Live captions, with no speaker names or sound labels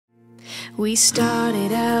We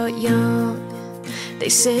started out young, they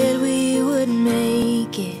said we would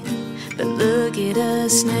make it, but look at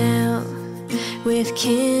us now, with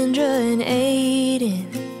Kendra and Aiden.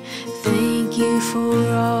 Thank you for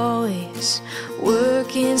always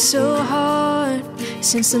working so hard.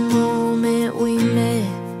 Since the moment we met,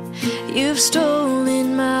 you've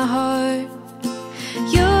stolen my heart.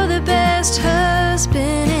 You're the best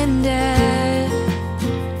husband and dad.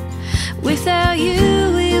 Without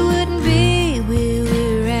you we wouldn't be where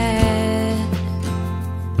we're at.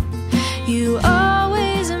 You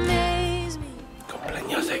always amaze me.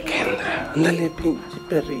 Cumpleaños de Kendra. Ándale, pinche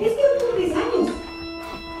perrito. Es que hoy cumples años.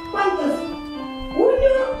 ¿Cuántos? ¿1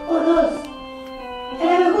 o 2? A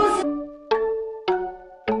lo mejor se...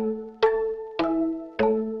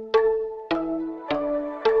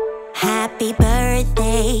 Happy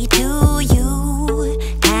birthday to you.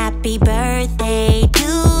 Happy birthday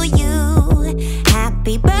to you.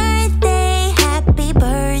 Happy birthday, happy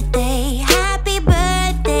birthday, happy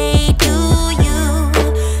birthday to you.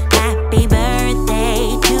 Happy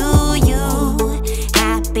birthday to you.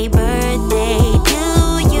 Happy birthday to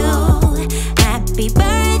you. Happy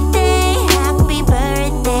birthday, happy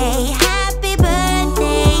birthday, happy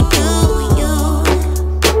birthday to you.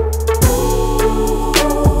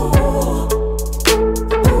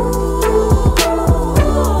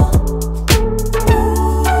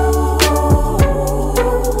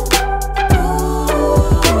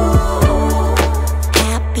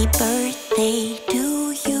 Happy birthday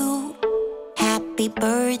to you. Happy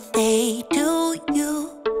birthday to you.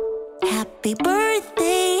 Happy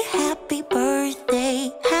birthday, happy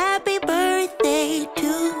birthday, happy birthday to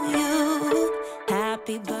you.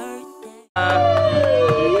 Happy birthday. Happy birthday!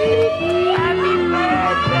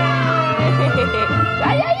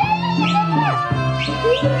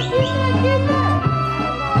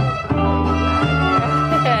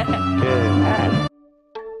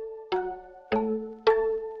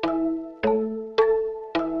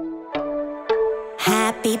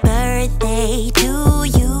 Happy birthday to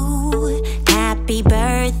you. Happy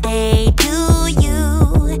birthday to you.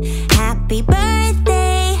 Happy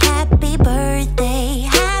birthday, happy birthday,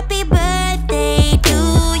 happy birthday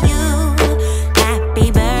to you.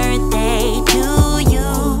 Happy birthday to you.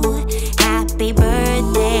 Happy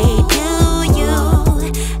birthday to you.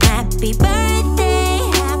 Happy birthday,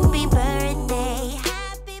 happy birthday,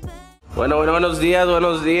 happy birthday. Bueno, buenos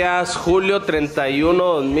días. Julio 31,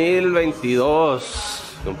 2022.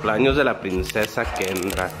 Cumpleaños de la princesa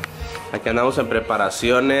Kendra. Aquí andamos en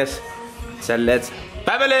preparaciones. Let's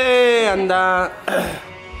family. Anda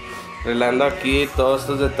arreglando aquí todos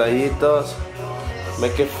estos detallitos.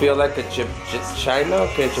 Make it feel like a China,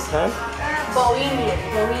 okay, Japan.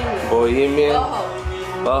 Bohemian.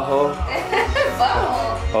 Boho.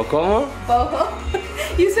 ¿O cómo? Boho.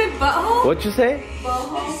 You said boho? What you say?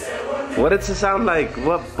 Boho. What does it sound like?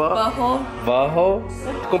 What? Boho. Bajo.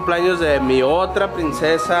 Cumpleaños de mi otra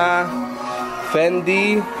princesa,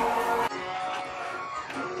 Fendi.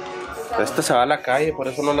 Esta se va a la calle, por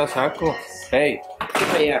eso no la saco. Hey, ¿qué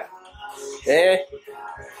allá?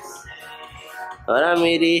 Ahora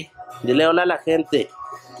Miri, dile hola a la gente.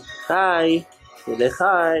 Hi. Dile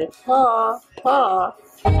hi.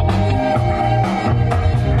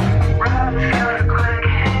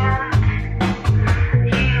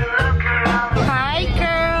 Hi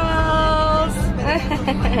girls.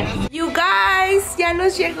 You guys, ya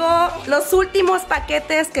nos llegó los últimos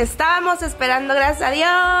paquetes que estábamos esperando, gracias a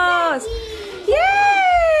Dios. ¡Yay!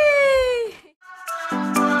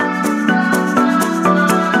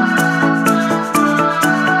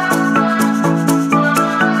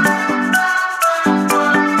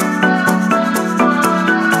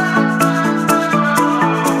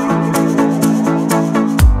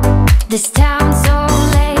 This town's so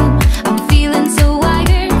lame, I'm feeling so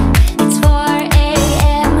wired. It's 4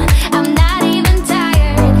 a.m., I'm not even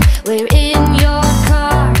tired. We're in your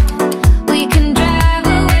car, we can drive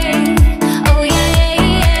away. Oh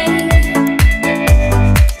yeah.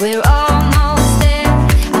 We're almost there,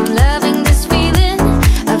 I'm loving this feeling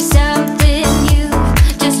of something new.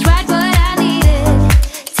 Just right what I needed,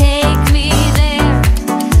 take me there.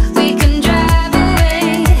 We can drive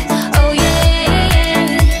away. Oh yeah.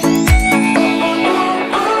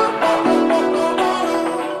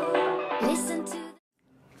 Listen to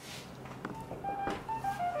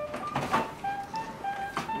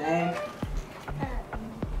Name?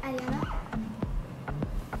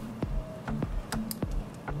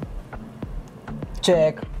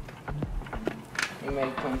 Check.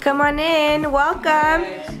 Email come. Come on in, welcome.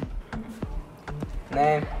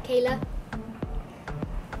 Name? Kayla.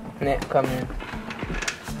 Come in.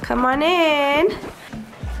 Come on in.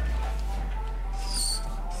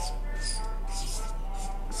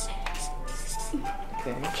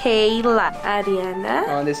 Kayla. Ariana.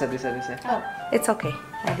 Oh, this. Oh, it's okay.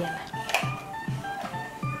 Ariana.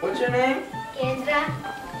 What's your name? Kendra.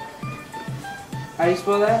 How do you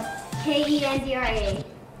spell that? Kendra.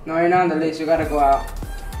 No, you're not on the list. You gotta go out.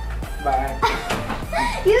 Bye.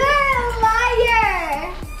 You're a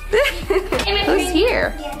liar. Who's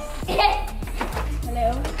here? Yes.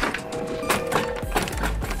 Hello.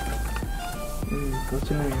 What's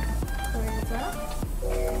your name?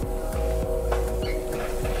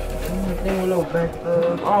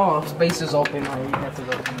 Oh, space is open. Oh, you have to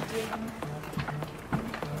go.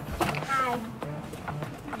 Hi.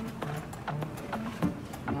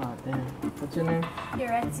 Oh, damn. What's your name?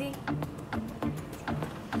 Tritsie.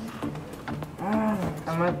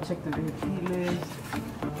 I might check the VIP list.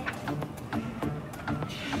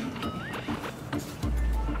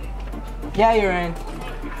 Yeah, you're in.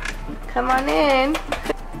 Come on in.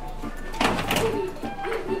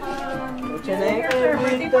 What's your name?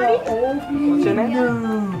 What's your name?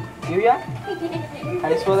 Yuya? How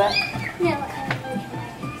do you spell that?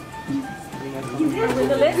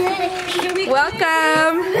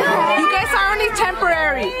 Welcome. You guys are only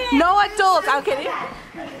temporary. No adults. I'm kidding.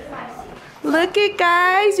 Look it,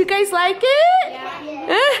 guys. You guys like it?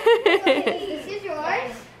 This is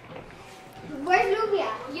yours. Where's Luvia?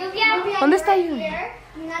 ¿Dónde está Luvia? Here,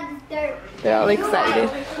 not there. They're all excited.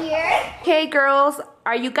 Here. Okay, girls.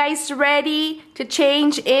 Are you guys ready to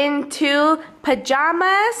change into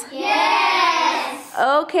pajamas? Yes.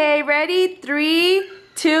 Okay, ready? 3,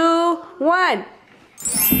 2, 1.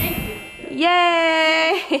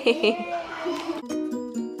 Yay!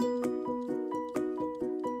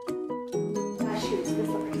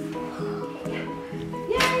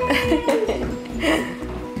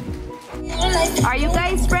 Are you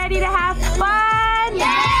guys ready to have fun?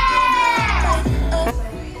 Yes.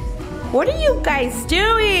 What are you guys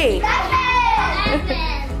doing?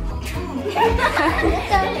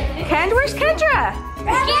 Where's Kendra?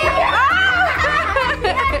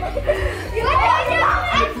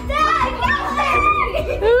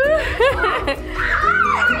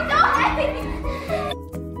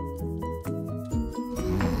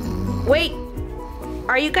 Wait,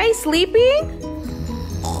 are you guys sleeping?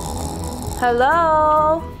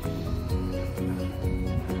 Hello?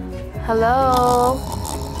 Hello?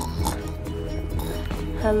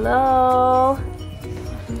 Hello?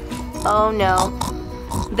 Oh no.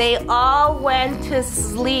 They all went to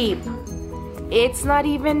sleep. It's not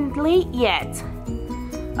even late yet.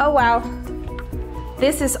 Oh wow.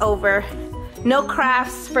 This is over. No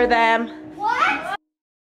crafts for them. What?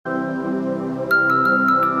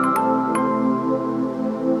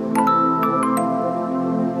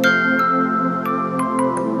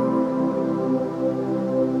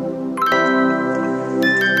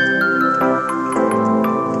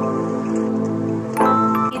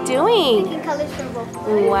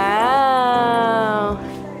 Wow.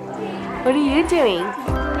 What are you doing?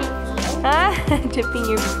 Ah, dipping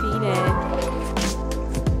your feet in.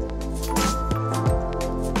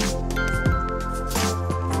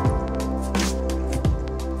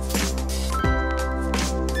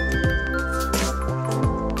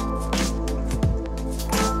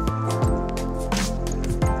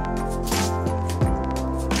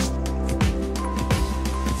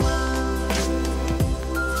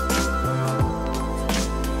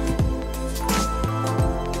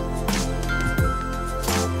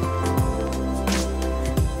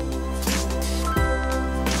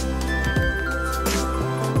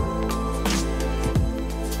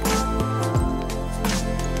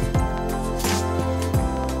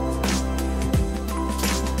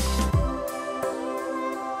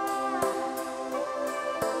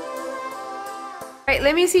 Alright,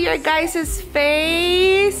 let me see your guys'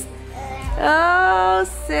 face. Oh,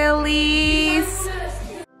 sillies.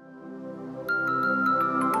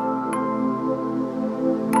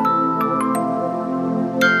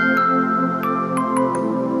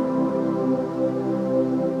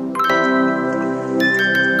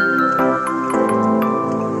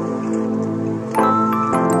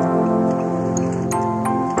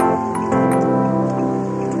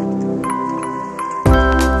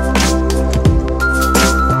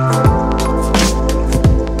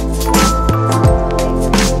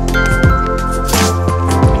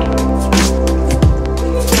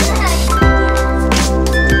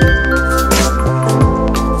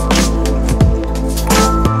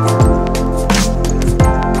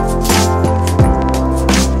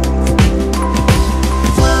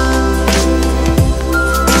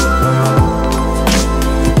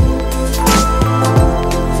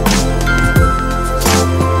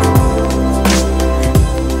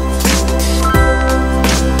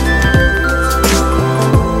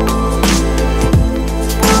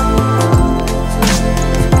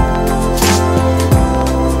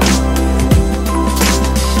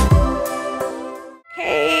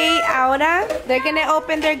 They're gonna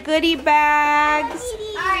open their goodie bags.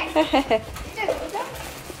 Alright.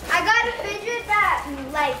 I got a fidget that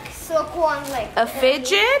like circle on like. A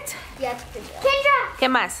fidget? Yeah, it's a fidget. Kendra! ¿Qué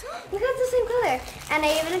más? We got the same color. And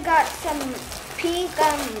I even got some pink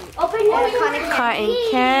cotton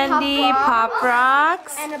candy, pop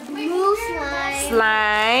rocks, and a blue slime.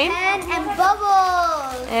 Slime. And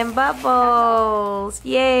bubbles. And bubbles.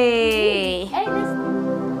 Yay. Hey, this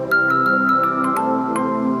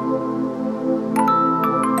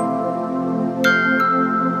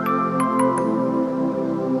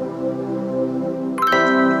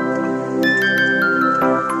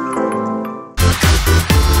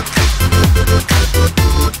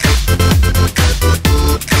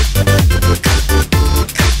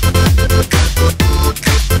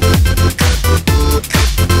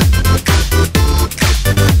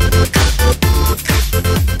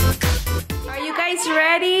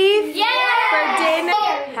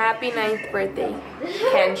happy 9th birthday,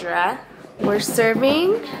 Kendra. We're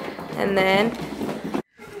serving, and then...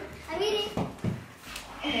 I'm eating.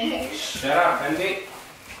 Shut up, Andy.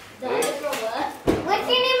 What's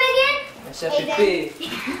your name again? Chef Pipi.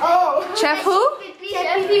 Oh. Chef who?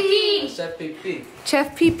 Chef Pipi. Chef Pipi.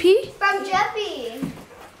 Chef PP? From Jeffy.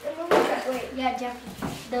 Wait, yeah, Jeffy.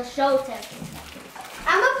 The show Jeffy.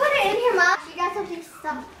 I'm gonna put it in here, Mom. She got something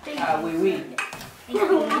stuff. Oui, oui.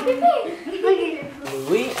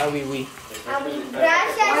 Oui, ah, oui, oui.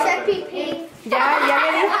 Gracias, Chef Pipi. Ya le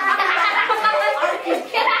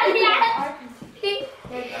di.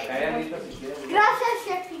 Gracias,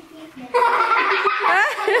 Chef Pipi.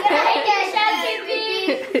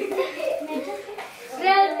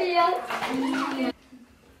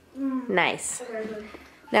 Nice.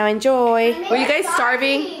 Now enjoy. Were you guys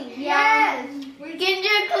starving? Yes. We're getting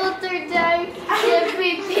your culture time. Chef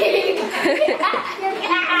Pipi.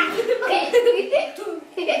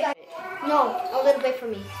 No, a little bit for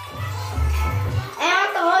me. And I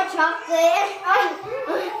want the whole chocolate.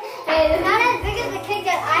 It's not as big as the cake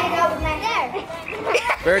that I got with my hair.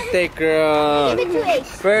 Birthday girl. Give it to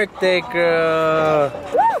Ace. Birthday girl.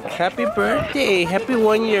 Happy birthday. Happy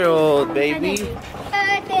 1-year-old, baby.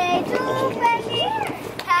 Birthday to Fendi.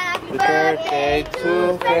 Happy Birthday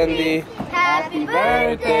to Fendi. Happy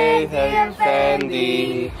Birthday, happy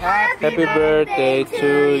Fendi. Happy birthday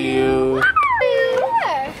to you.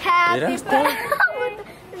 Happy birthday.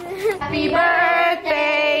 Happy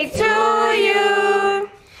birthday to you.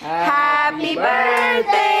 Happy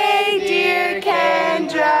birthday, dear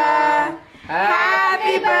Kendra.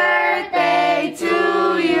 Happy birthday to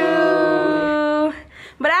you.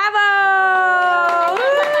 Bravo!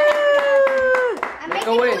 I'm making a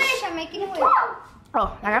wish. I'm making a wish.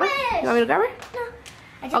 Oh, I got it? You want me to grab it? No.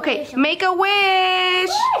 Okay, make a wish.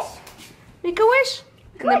 Make a wish.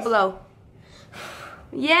 And then blow.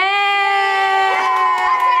 Yeah!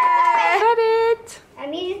 Got it. I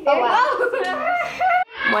need it.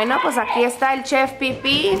 Bueno, pues aquí está el Chef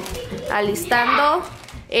Pipi alistando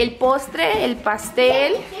el postre, el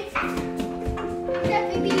pastel.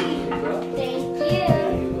 Chef Pipi. Thank you.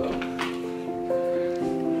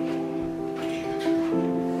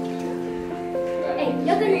 Hey,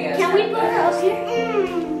 can we put her up here?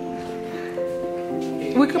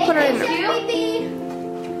 We could put her in.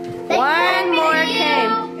 One more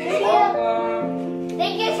came.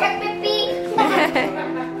 Thank you, Chef Pipi.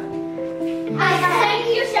 Thank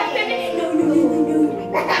you, Chef Pipi.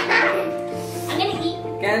 I'm gonna eat.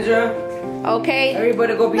 Kendra, Okay.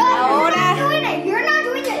 everybody go behind. Ahora, You're not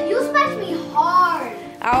doing it. You smashed me hard.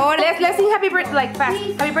 ahora, let's sing happy birthday like fast.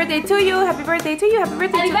 Happy birthday to you. Happy birthday to you. Happy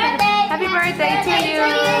birthday to you. Happy birthday to you.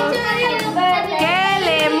 Que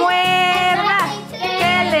le muerda.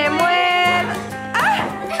 Que le muerda. Ah.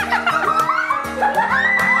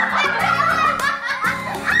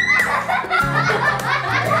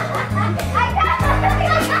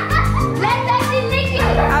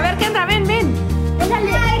 A ver, Kendra, ven, ven.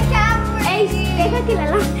 Deja que la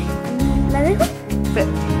lance. ¿La dejo?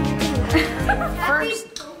 First.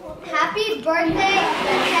 Happy birthday,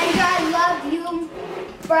 Kendra. I love you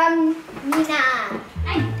from Nina.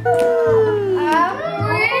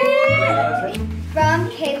 From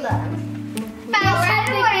Kayla.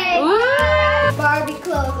 Ooh. Barbie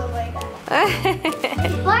clothes, oh my god.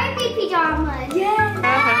 Barbie pajamas. Yeah.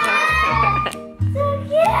 So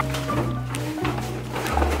cute.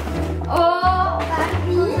 Oh,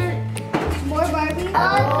 more Barbie. Oh.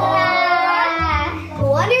 No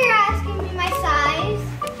wonder you're asking me my size.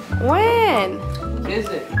 When? What is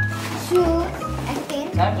it? Shoes, I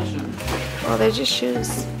think. Type of shoe. Oh, they're just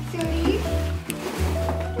shoes. 3.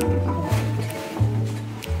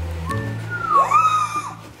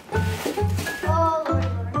 Oh, Lord.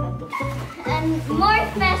 And more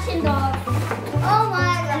fashion dolls. Oh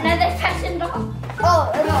my god. Another fashion doll.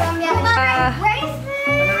 Oh,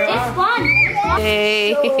 this one.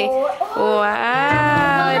 Hey.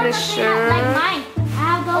 Wow, and a shirt. Like mine. I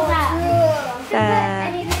have those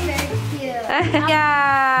That. And it's very cute.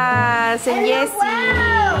 Yes, and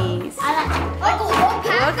yesies.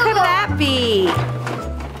 What could that be?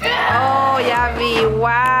 Oh, yummy.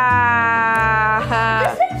 Wow.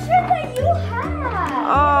 This is the shirt that you have.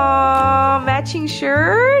 Oh, matching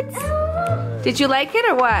shirts? Did you like it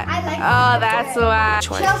or what? I like it. Oh, that's why.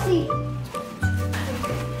 Chelsea.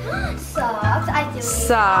 Socks. I do.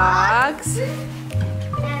 Socks. And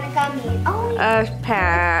it got me. Oh, A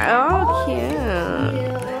pant. Oh,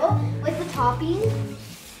 cute. with the topping.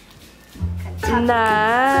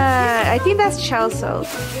 Nice. I think that's Chelsea's.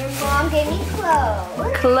 Your mom gave me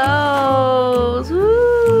clothes. Clothes.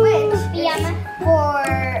 Woo. Which pajama for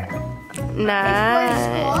Nice.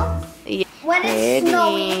 school. Yeah. When it's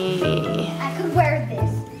snowing, Pretty. I could wear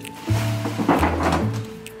this.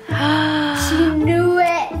 She knew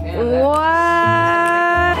it.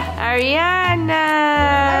 What? Ariana.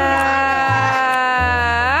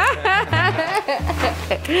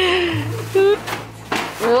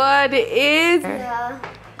 What is?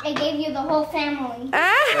 I gave you the whole family.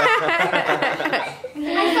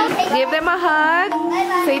 Give them a hug.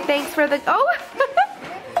 Bye-bye. Say thanks for the. Oh.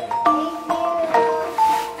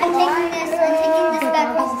 I'm taking this. I'm taking this back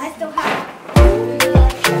home. I still have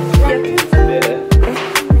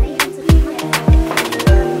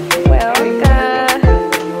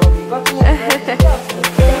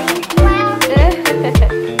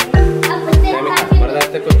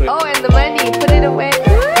Oh, and the money. Put it away.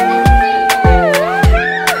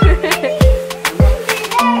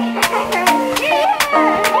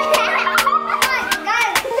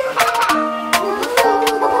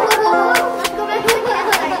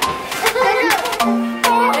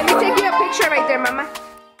 Let me take you a picture right there, Mama.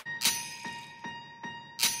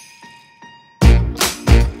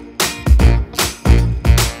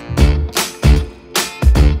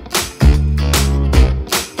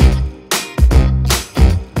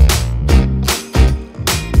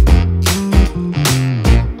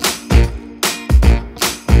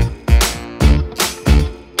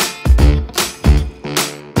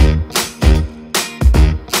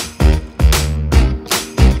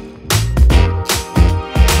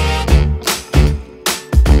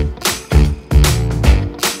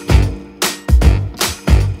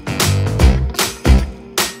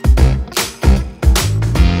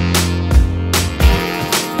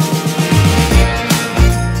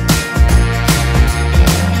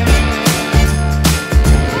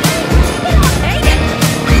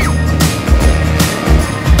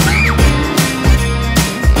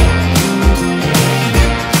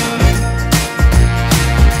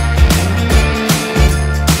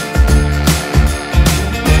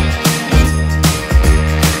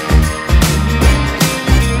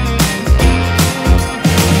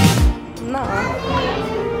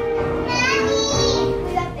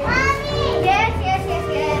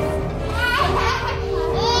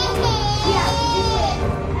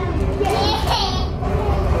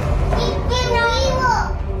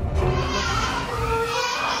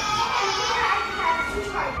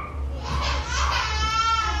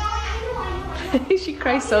 She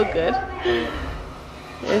cries so good.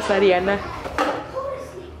 It's Ariana.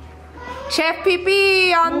 Chef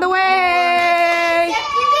Pee on the way.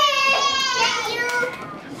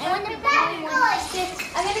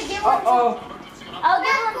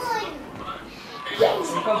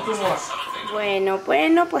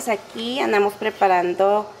 Bueno, pues aquí andamos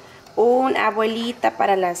preparando una abuelita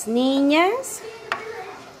para las niñas.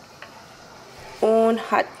 Un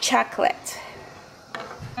hot chocolate.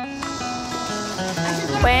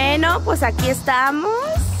 Bueno, pues aquí estamos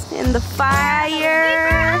in the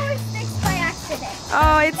fire.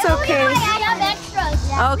 Oh, it's okay.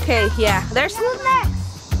 Okay, yeah. There's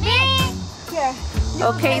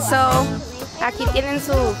okay, so aquí tienen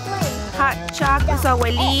su hot chocolate, su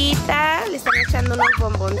abuelita. Le están echando unos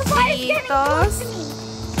bomboncitos.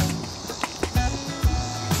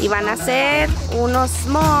 Y van a hacer unos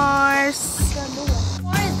s'mores.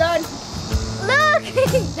 Mine's done. Look!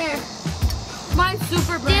 There. Mine's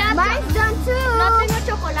super bright. Mine's done too. No tengo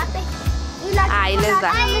chocolate. Ahí les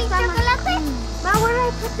da. Ay, chocolate. Ma, where do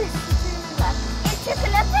I put this? ¿Es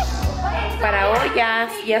chocolate? Para hoy ya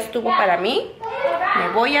estuvo para mí. Me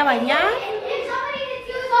voy a bañar.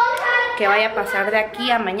 ¿Qué vaya a pasar de aquí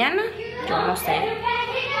a mañana? Yo no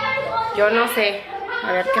sé.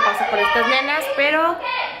 A ver qué pasa con estas nenas, pero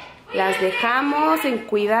las dejamos en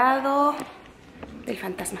cuidado del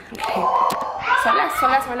fantasma.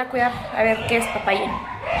 Solas se van a cuidar. A ver qué es papaya.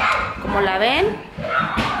 Como la ven.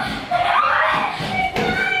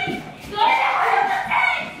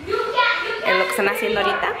 Es lo que están haciendo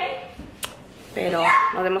ahorita. Pero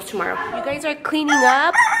nos vemos tomorrow. You guys are cleaning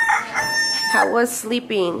up. How was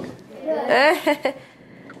sleeping?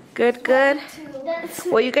 Good, good.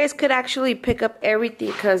 Well, you guys could actually pick up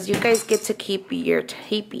everything because you guys get to keep your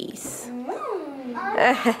tapees.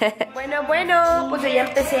 Bueno, pues ya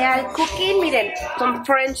empecé al cooking. Miren, some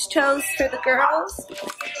French toast for the girls.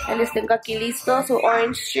 Ya les tengo aquí listos su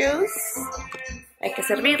orange juice. Hay que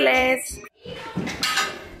servirles.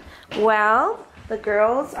 Well, the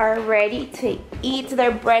girls are ready to eat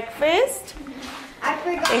their breakfast.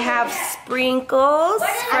 They have sprinkles,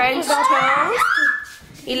 French toast.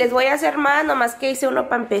 Y les voy a hacer más, nomás que hice uno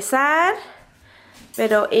para empezar.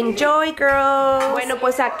 Pero enjoy, girls. Bueno,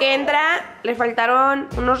 pues a Kendra le faltaron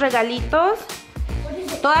unos regalitos.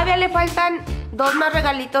 Todavía le faltan 2 más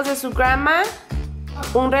regalitos de su grandma.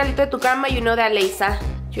 Un regalito de tu grandma y uno de Aleisa,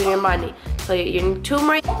 Junior Bunny. So you need 2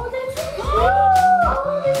 more. Is it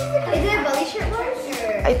a belly shirt?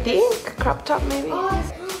 I think crop top maybe. Oh,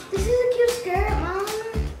 this is a cute skirt, Mom.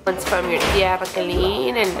 One's from your tia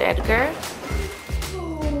Raqueline and Edgar.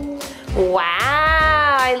 Wow,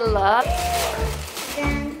 I love.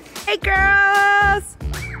 Hey girls!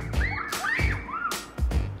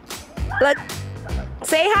 Look,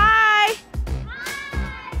 say hi!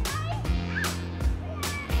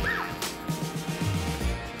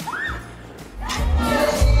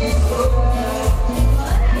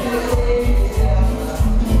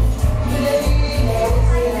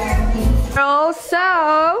 Girls,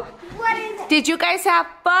 so, did you guys have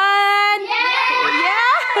fun?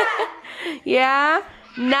 Yeah! Yeah?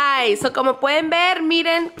 Nice. So como pueden ver,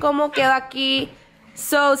 miren cómo quedó aquí.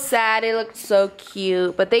 So sad. It looked so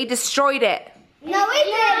cute. But they destroyed it. No, we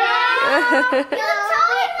didn't.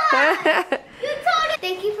 You told us.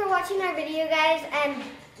 Thank you for watching our video, guys. And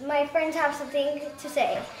my friends have something to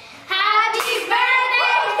say. Happy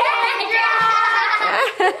birthday, Kendra!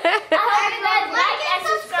 I hope you guys like and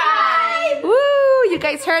subscribe. Woo! You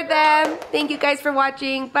guys heard them. Thank you guys for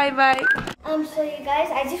watching. Bye-bye. So you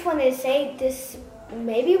guys, I just wanted to say this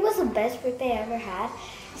maybe was the best birthday I ever had.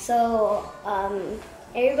 So,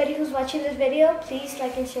 everybody who's watching this video, please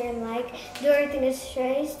like and share and like. Do everything that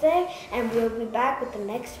shares there, and we'll be back with the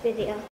next video.